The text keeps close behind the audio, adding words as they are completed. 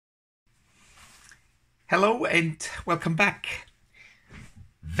Hello and welcome back.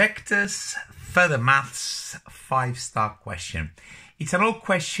 Vectors, further maths, 5-star question. It's an old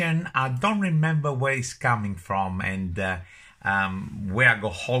question. I don't remember where it's coming from and where I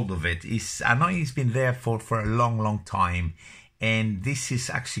got hold of it. I know it's been there for a long time, and this is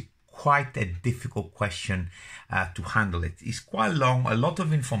actually quite a difficult question to handle. It's quite long, a lot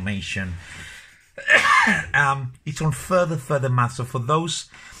of information. It's on further maths. So for those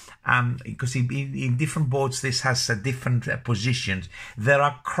because in different boards this has different positions. There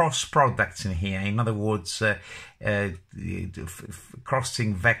are cross products in here. In other words,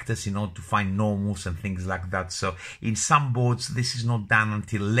 crossing vectors in order to find normals and things like that. So in some boards this is not done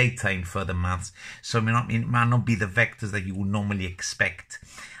until later in further maths, so it might not be the vectors that you would normally expect.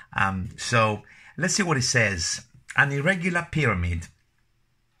 So let's see what it says. An irregular pyramid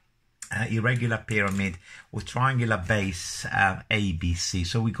with triangular base ABC.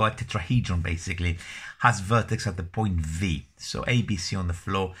 So we got a tetrahedron basically, has vertex at the point V. So ABC on the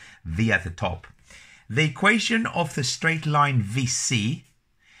floor, V at the top. The equation of the straight line VC,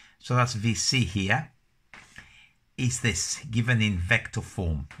 so that's VC here, is this, given in vector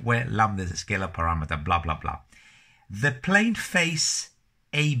form, where lambda is a scalar parameter, blah, blah, blah. The plane face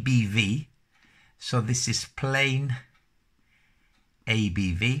ABV, so this is plane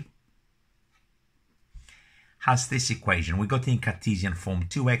ABV, has this equation. We got it in Cartesian form,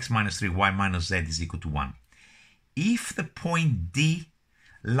 2x minus 3y minus z is equal to 1. If the point D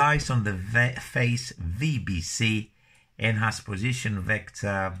lies on the face VBC and has position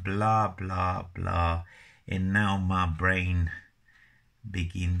vector, blah, blah, blah, and now my brain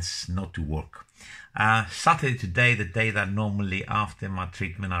begins not to work. Saturday today, the day that normally after my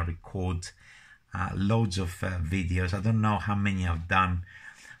treatment I record loads of videos. I don't know how many I've done.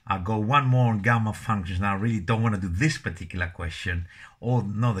 I got one more on gamma functions. Now I really don't want to do this particular question or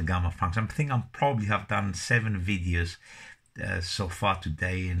not the gamma function. I think I probably have done 7 videos so far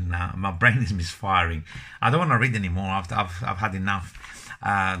today, and my brain is misfiring. I don't want to read anymore. I've had enough.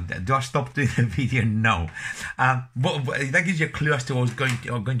 Do I stop doing the video? No. But that gives you a clue as to what I was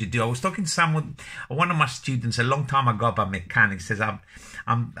going to do. I was talking to one of my students a long time ago about mechanics. Says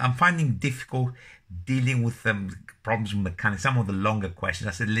I'm finding difficult dealing with problems with mechanics, some of the longer questions.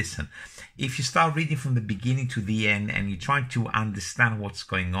 I said, listen, if you start reading from the beginning to the end and you're trying to understand what's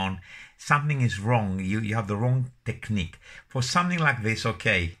going on, something is wrong. You have the wrong technique. For something like this,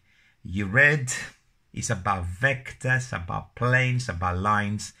 okay, you read, it's about vectors, about planes, about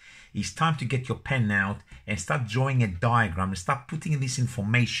lines. It's time to get your pen out and start drawing a diagram and start putting this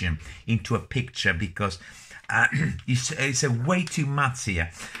information into a picture, because it's a way too much here.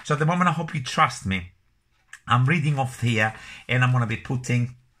 So at the moment, I hope you trust me. I'm reading off here and I'm going to be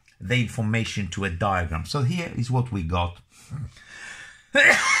putting the information to a diagram. So here is what we got.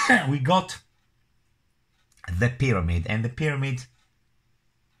 We got the pyramid, and the pyramid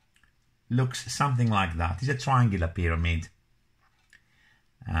looks something like that. It's a triangular pyramid.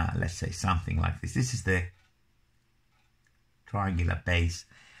 Let's say something like this. This is the triangular base.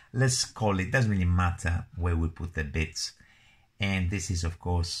 Let's call it, doesn't really matter where we put the bits. And this is, of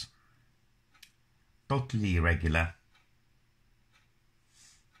course, totally irregular.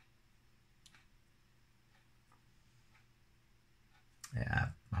 Yeah,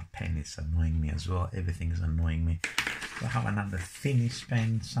 my pen is annoying me as well. Everything is annoying me. Do I have another finish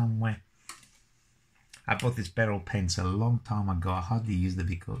pen somewhere? I bought these barrel pens a long time ago. I hardly use them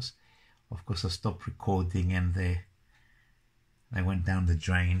because, of course, I stopped recording and they went down the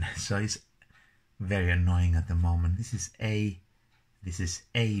drain. So it's very annoying at the moment. This is A, this is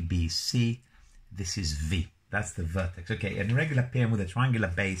A, B, C, this is V. That's the vertex. Okay, an irregular pyramid with a triangular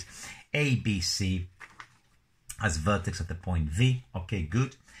base, A, B, C, has vertex at the point V. Okay,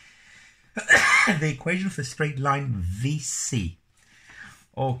 good. The equation of the straight line VC.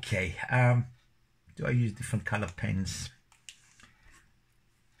 Okay, do I use different color pens?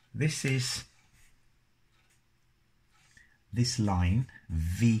 This is this line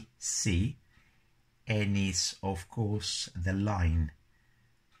VC, and is of course the line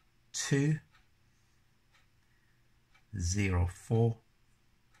 2, 0, 4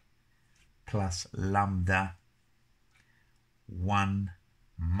 plus lambda 1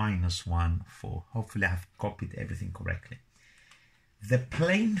 minus 1, 4. Hopefully I have copied everything correctly. The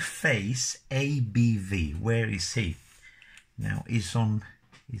plane face ABV, where is he? Now is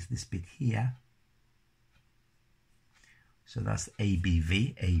this bit here. So that's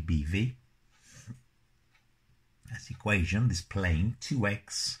ABV. That's the equation, this plane,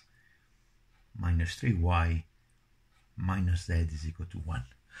 2x minus 3y minus z is equal to 1.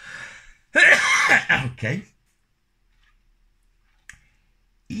 Okay.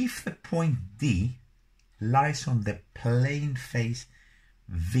 If the point D lies on the plane face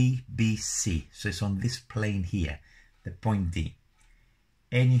VBC. So it's on this plane here, the point D.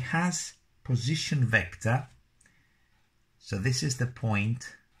 And it has position vector. So this is the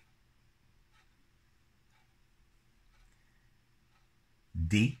point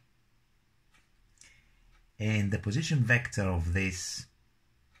D. And the position vector of this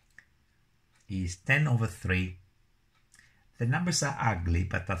is 10 over 3. The numbers are ugly,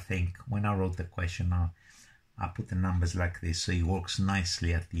 but I think when I wrote the question, I put the numbers like this, so it works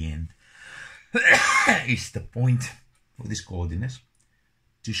nicely at the end. It's the point for these coordinates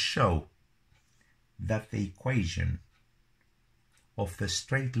to show that the equation of the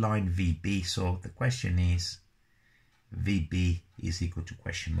straight line VB, so the question is VB is equal to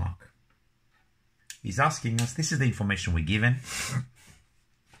question mark. He's asking us, this is the information we're given,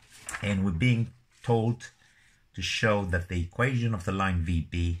 and we're being told to show that the equation of the line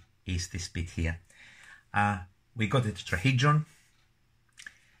VB is this bit here. We got the tetrahedron.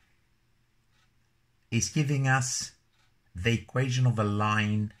 It's giving us the equation of a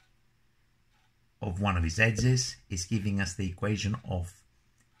line of one of its edges. It's giving us the equation of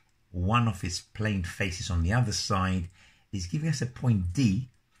one of its plane faces on the other side. It's giving us a point D,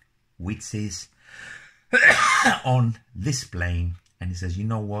 which is on this plane, and it says, you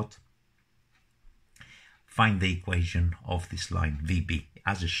know what, find the equation of this line VB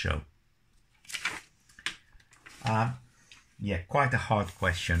as a show. Yeah, quite a hard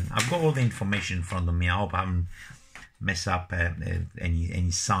question. I've got all the information in front of me. I hope I haven't messed up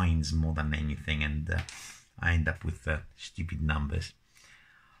any signs more than anything, and I end up with stupid numbers.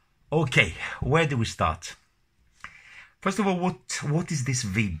 Okay, where do we start? First of all, what is this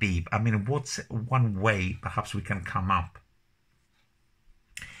VB? I mean, what's one way perhaps we can come up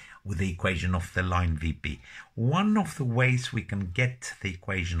with the equation of the line VB? One of the ways we can get the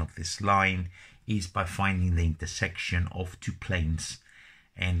equation of this line is by finding the intersection of two planes,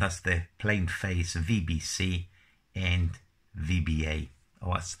 and that's the plane face VBC and VBA.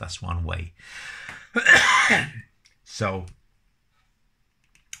 Oh, that's one way. So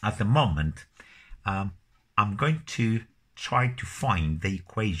at the moment, I'm going to try to find the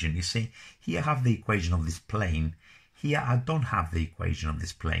equation. You see, here I have the equation of this plane. Here I don't have the equation of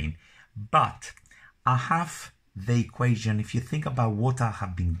this plane, but I have the equation. If you think about what I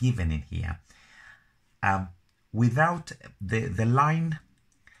have been given in here, without the line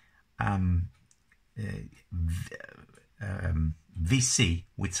VC,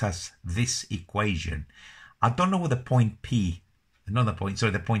 which has this equation, I don't know where the point P, another point,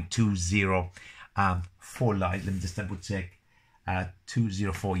 sorry, the point 204 lies. Let me just double check.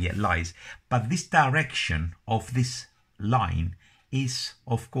 204, yeah, lies. But this direction of this line is,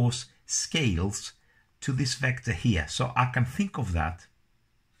 of course, scales to this vector here. So I can think of that.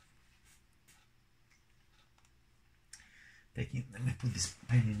 Let me put this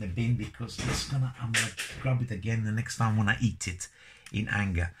pen in the bin, because I'm gonna grab it again the next time when I eat it in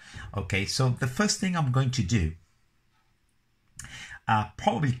anger. Okay, so the first thing I'm going to do,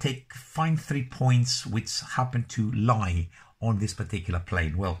 probably find 3 points which happen to lie on this particular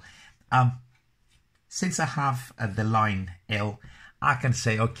plane. Well, since I have the line L, I can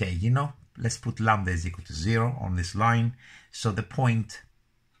say, okay, you know, let's put lambda is equal to 0 on this line. So the point,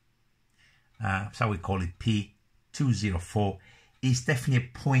 so we call it P204, is definitely a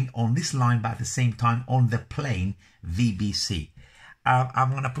point on this line, but at the same time on the plane VBC.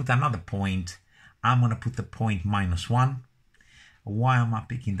 I'm going to put another point. I'm going to put the point -1. Why am I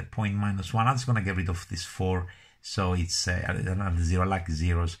picking the point -1? I'm just going to get rid of this 4. So it's another 0, I like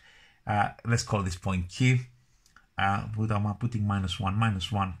zeros. Let's call this point Q. I'm putting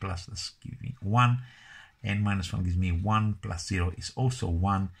 -1 plus, let's give me 1. And -1 gives me 1 plus 0 is also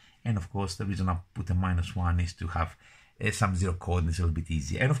 1. And of course, the reason I put a -1 is to have some 0 coordinates a little bit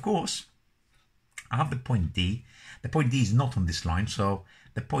easier. And of course, I have the point D. The point D is not on this line. So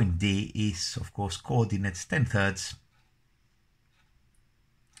the point D is, of course, coordinates 10/3,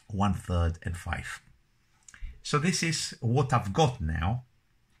 1/3, and 5. So this is what I've got now.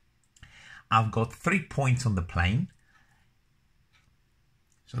 I've got 3 points on the plane.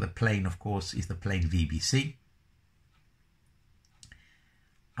 So the plane, of course, is the plane VBC.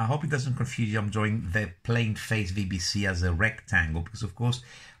 I hope it doesn't confuse you. I'm drawing the plane face VBC as a rectangle, because, of course,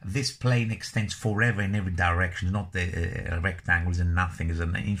 this plane extends forever in every direction. It's not the rectangles and nothing. It's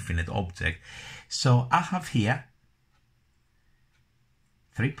an infinite object. So I have here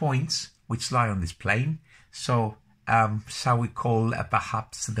 3 points which lie on this plane. So shall we call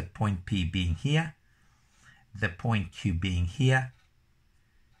perhaps the point P being here, the point Q being here,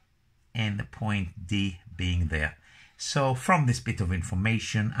 and the point D being there. So from this bit of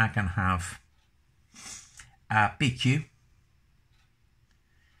information, I can have PQ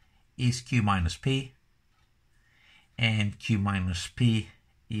is Q minus P, and Q minus P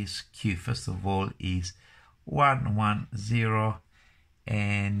is Q. First of all is 1, 1, 0,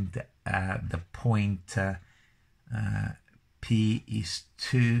 and the point P is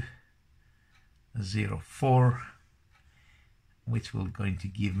 2, 0, 4, which will going to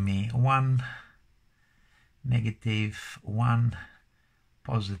give me 1, negative 1,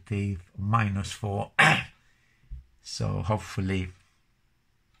 positive minus 4. So hopefully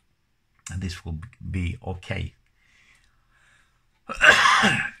this will be okay.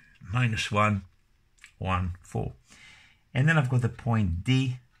 Minus 1, 1, 4. And then I've got the point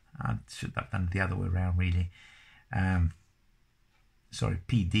D. I should have done the other way around, really. Sorry,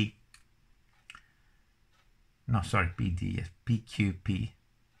 PD. No, sorry, PD, yes, PQP.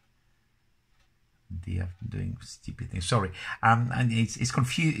 D, I'm doing stupid things. Sorry, and it's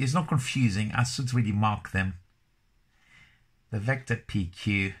confused. It's not confusing. I should really mark them. The vector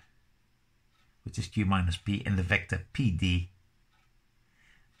PQ, which is Q minus P, and the vector PD,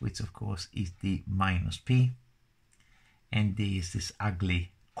 which of course is D minus P, and D is this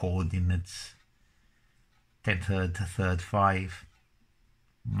ugly coordinates 10 third, third 5,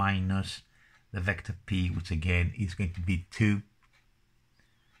 minus the vector P, which again is going to be 2,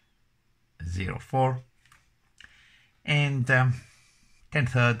 0, 4, and 10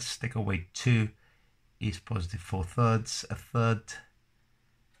 thirds, take away 2 is positive 4 thirds, a third,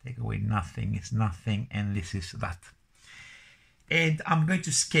 take away nothing is nothing, and this is that. And I'm going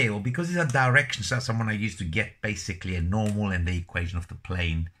to scale, because these are directions, that's what I use to get basically a normal and the equation of the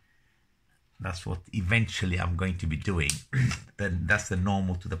plane. That's what eventually I'm going to be doing. Then that's the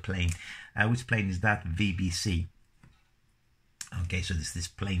normal to the plane. Which plane is that? VBC. Okay, so this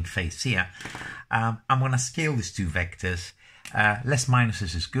plane face here. I'm going to scale these two vectors. Less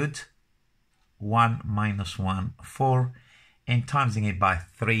minuses is good. 1 minus 1, 4. And timesing it by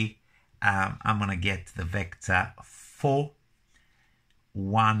 3, I'm going to get the vector 4,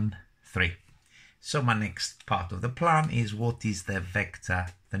 1, 3. So my next part of the plan is what is the vector,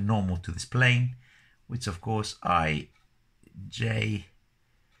 the normal to this plane, which of course I.G.B.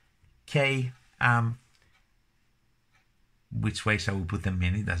 Which way shall we put them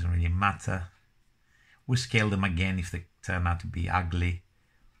in? It doesn't really matter. We scale them again if they turn out to be ugly.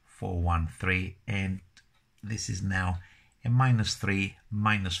 4, 1, 3, and this is now a minus 3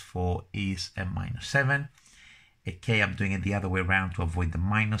 minus 4 is a minus 7. A K, I'm doing it the other way around to avoid the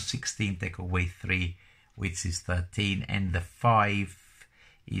minus 16, take away 3, which is 13, and the 5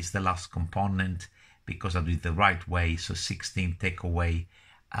 is the last component because I do it the right way. So 16 take away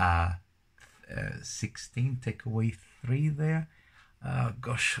 16 take away 3 there.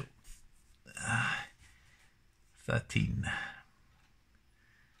 Gosh, 13.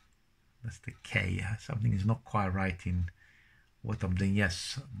 That's the K. Something is not quite right in what I'm doing.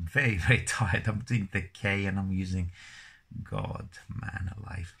 Yes, I'm very, very tired. I'm doing the K and I'm using, God, man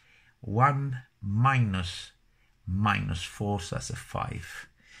alive. 1 minus 4, so that's a 5.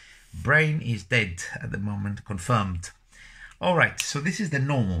 Brain is dead at the moment, confirmed. All right, so this is the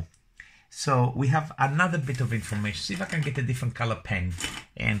normal. So we have another bit of information. See if I can get a different color pen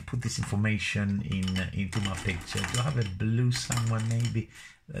and put this information into my picture. Do I have a blue somewhere? Maybe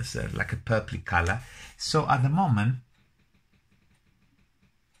that's like a purpley color. So at the moment,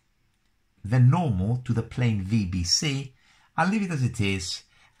 the normal to the plane VBC, I'll leave it as it is.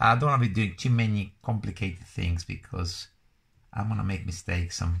 I don't want to be doing too many complicated things because I'm going to make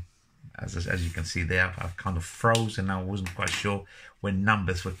mistakes. As you can see there, I've kind of froze and I wasn't quite sure when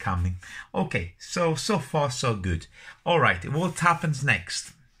numbers were coming. Okay, so far so good. All right, what happens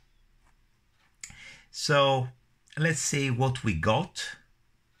next? So let's see what we got.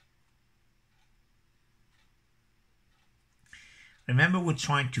 Remember, we're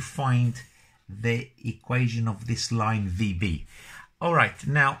trying to find the equation of this line VB. All right,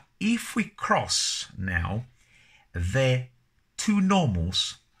 now if we cross now the two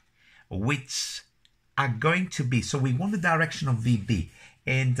normals, which are going to be, so we want the direction of VB,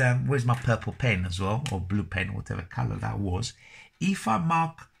 and where's my purple pen as well, or blue pen, whatever color that was. If I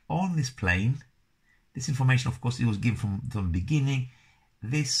mark on this plane, this information, of course, it was given from the beginning.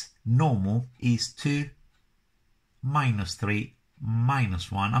 This normal is 2 minus 3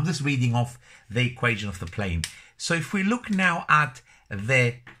 minus 1. I'm just reading off the equation of the plane. So if we look now at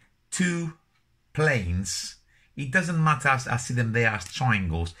the two planes, it doesn't matter, I see them there as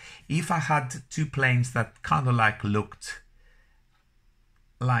triangles. If I had two planes that kind of like looked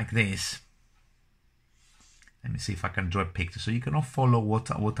like this, let me see if I can draw a picture so you can all follow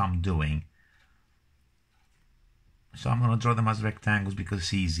what I'm doing. So I'm going to draw them as rectangles because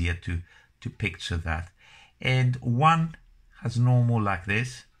it's easier to picture that. and one has normal like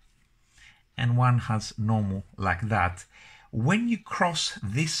this, and one has normal like that. When you cross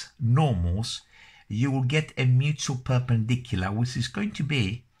these normals, you will get a mutual perpendicular, which is going to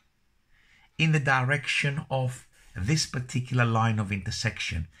be in the direction of this particular line of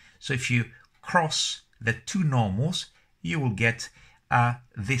intersection. So if you cross the two normals, you will get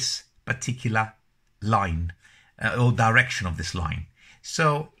this particular line or direction of this line.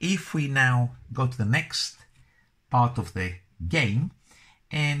 So if we now go to the next part of the game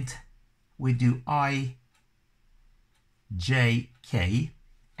and we do I.G.B,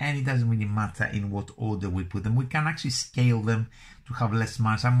 and it doesn't really matter in what order we put them. We can actually scale them to have less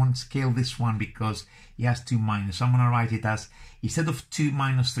minus. I'm going to scale this one because it has 2 minus. So I'm going to write it as, instead of 2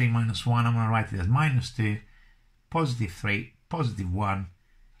 minus 3 minus 1, I'm going to write it as minus 2, positive 3, positive 1,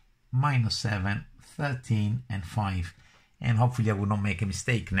 minus 7, 13, and 5. And hopefully I will not make a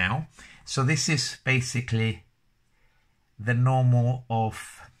mistake now. So this is basically the normal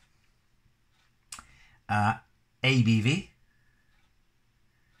of ABV.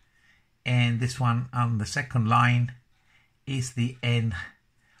 And this one on the second line is the n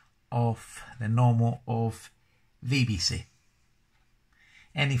of the normal of VBC.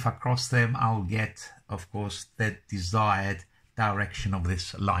 And if I cross them, I'll get, of course, the desired direction of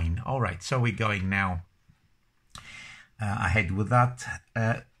this line. All right, so we're going now ahead with that.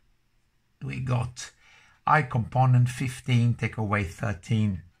 We got I component 15, take away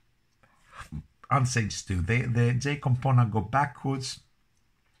 13, answer is 2. The J component go backwards,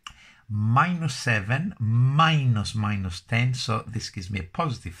 minus 7 minus 10, so this gives me a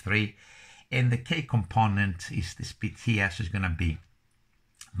positive 3, and the K component is this bit here, so it's going to be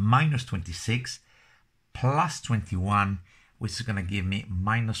minus 26 plus 21, which is going to give me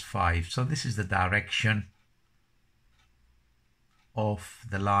minus 5. So this is the direction of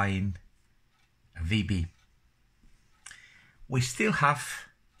the line VB. We still have,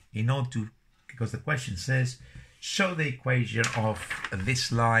 in order to, because the question says, show the equation of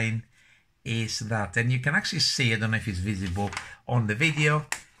this line is that, and you can actually see, I don't know if it's visible on the video,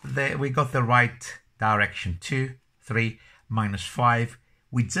 we got the right direction, 2, 3, minus 5.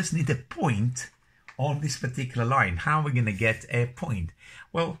 We just need a point on this particular line. How are we going to get a point?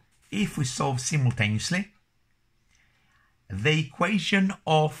 Well, if we solve simultaneously, the equation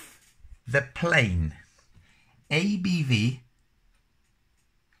of the plane ABV,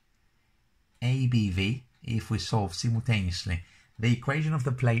 if we solve simultaneously, the equation of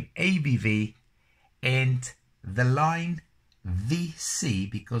the plane ABV and the line VC,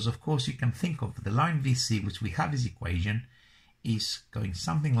 because of course you can think of the line VC, which we have this equation, is going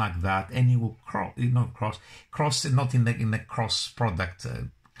something like that, and it will cross, not in the cross product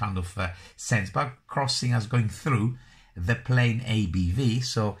kind of sense, but crossing as going through the plane ABV.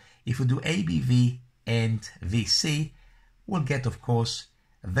 So if we do ABV and VC, we'll get, of course,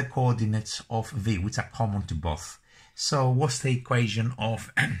 the coordinates of V, which are common to both. So what's the equation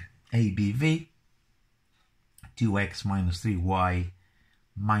of ABV? 2x minus 3y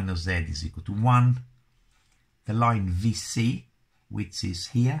minus z is equal to 1. The line VC, which is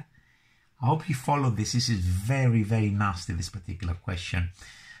here. I hope you follow this. This is very, very nasty, this particular question.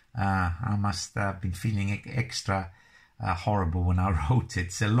 I must have been feeling extra horrible when I wrote it.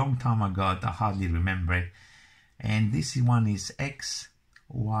 It's a long time ago, I hardly remember it. And this one is x,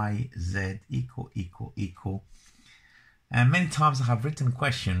 y, z equal. And many times I have written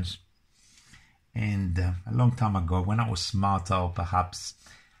questions, and a long time ago when I was smarter, or perhaps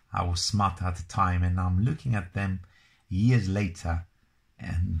I was smarter at the time, and I'm looking at them years later,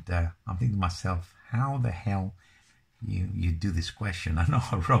 and I'm thinking to myself, how the hell you do this question? I know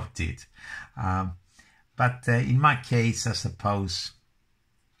I wrote it, but in my case, I suppose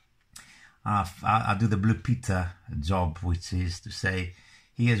I do the Blue Peter job, which is to say,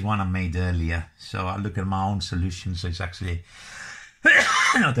 here's one I made earlier, so I look at my own solution, so it's actually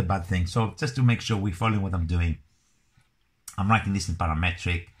not a bad thing. So just to make sure we're following what I'm doing, I'm writing this in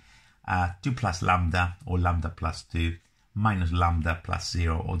parametric, 2 plus lambda, or lambda plus 2, minus lambda plus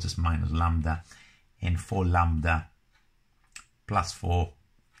 0, or just minus lambda, and 4 lambda plus 4.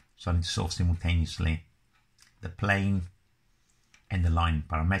 So I need to solve simultaneously the plane and the line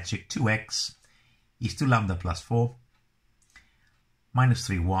parametric. 2x is 2 lambda plus 4, minus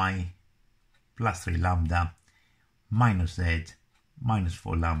 3y plus 3 lambda minus z minus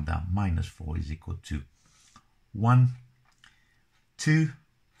 4 lambda minus 4 is equal to 1. 2,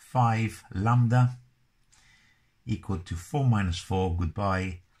 5 lambda equal to 4 minus 4,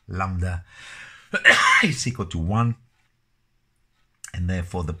 goodbye, lambda is equal to 1, and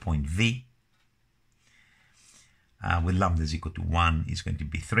therefore the point V with lambda is equal to 1 is going to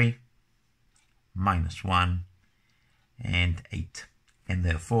be 3. minus 1 and 8. And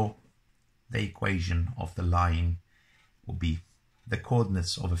therefore, the equation of the line will be the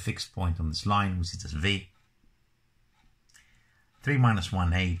coordinates of a fixed point on this line, which is just v. 3 minus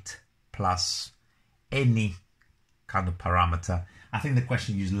 1, 8, plus any kind of parameter. I think the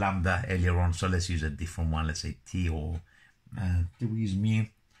question used lambda earlier on, so let's use a different one. Let's say t, or do we use mu?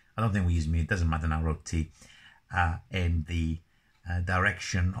 I don't think we use mu. It doesn't matter now. I wrote t. And the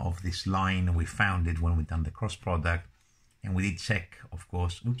direction of this line, we found it when we done the cross product, and we did check, of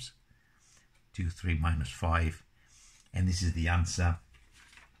course. Oops, 2, 3 minus 5, and this is the answer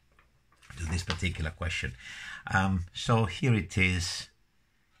to this particular question. So here it is.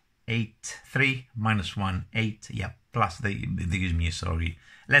 8, 3 minus 1, 8, yeah, plus the use mu, sorry.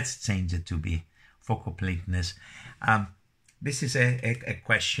 Let's change it to be for completeness. This is a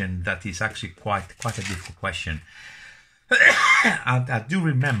question that is actually quite a difficult question. I do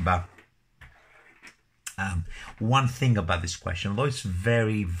remember one thing about this question, although it's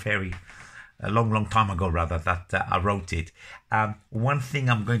very a long time ago rather that I wrote it. One thing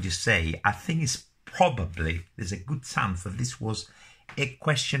I'm going to say, I think it's probably, there's a good chance that this was a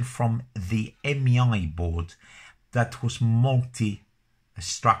question from the MEI board that was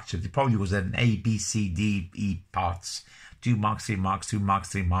multi-structured. It probably was an A, B, C, D, E parts, 2 marks, 3 marks, 2 marks,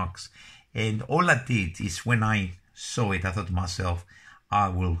 3 marks. And all I did is, when I saw it, I thought to myself, I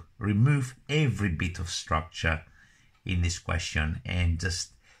will remove every bit of structure in this question and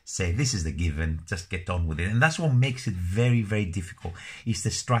just say this is the given, just get on with it. And that's what makes it very difficult, is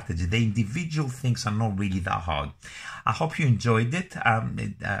the strategy. The individual things are not really that hard. I hope you enjoyed it.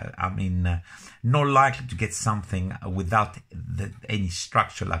 Not likely to get something without any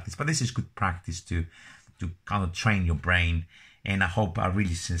structure like this, but this is good practice to kind of train your brain. And I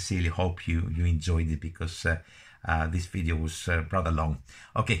really sincerely hope you enjoyed it, because this video was rather long.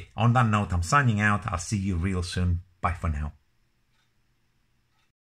 Okay, on that note, I'm signing out. I'll see you real soon. Bye for now.